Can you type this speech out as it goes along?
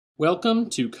Welcome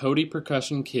to Cote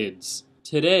Percussion Kids.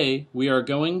 Today we are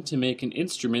going to make an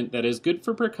instrument that is good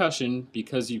for percussion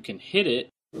because you can hit it,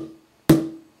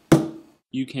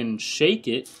 you can shake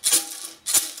it,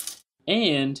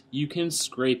 and you can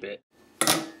scrape it.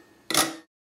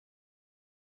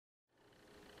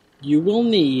 You will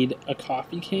need a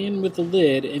coffee can with a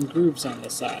lid and grooves on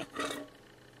the side,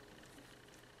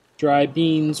 dry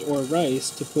beans or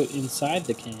rice to put inside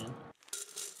the can,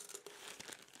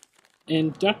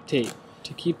 and duct tape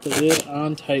to keep the lid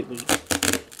on tightly.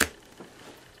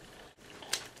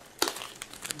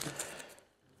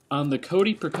 On the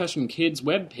Cote Percussion Kids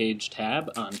webpage tab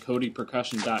on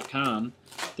CotePercussion.com,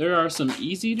 there are some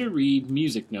easy-to-read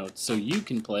music notes so you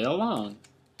can play along.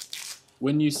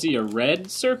 When you see a red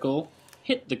circle,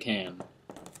 hit the can.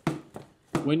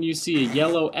 When you see a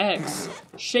yellow X,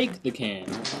 shake the can.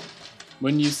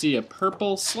 When you see a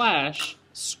purple slash,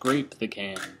 scrape the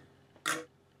can.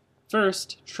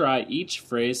 First, try each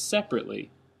phrase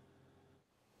separately.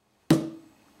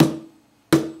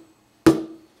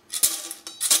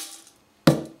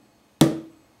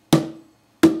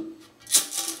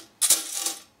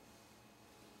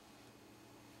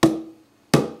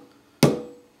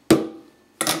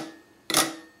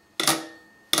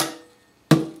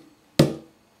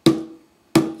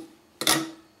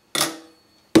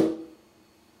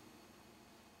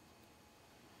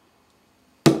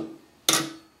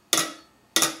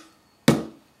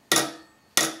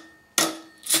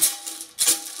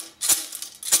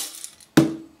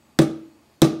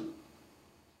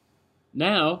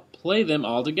 Now, play them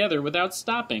all together without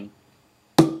stopping.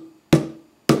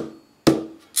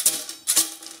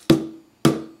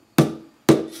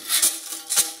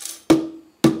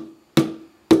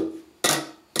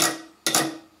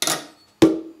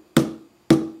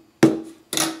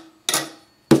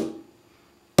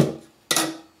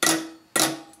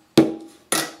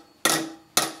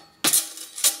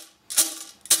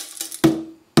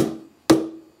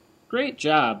 Great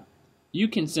job! You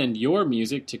can send your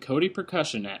music to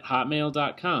CotePercussion at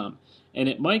hotmail.com, and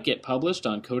it might get published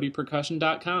on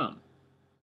CotePercussion.com.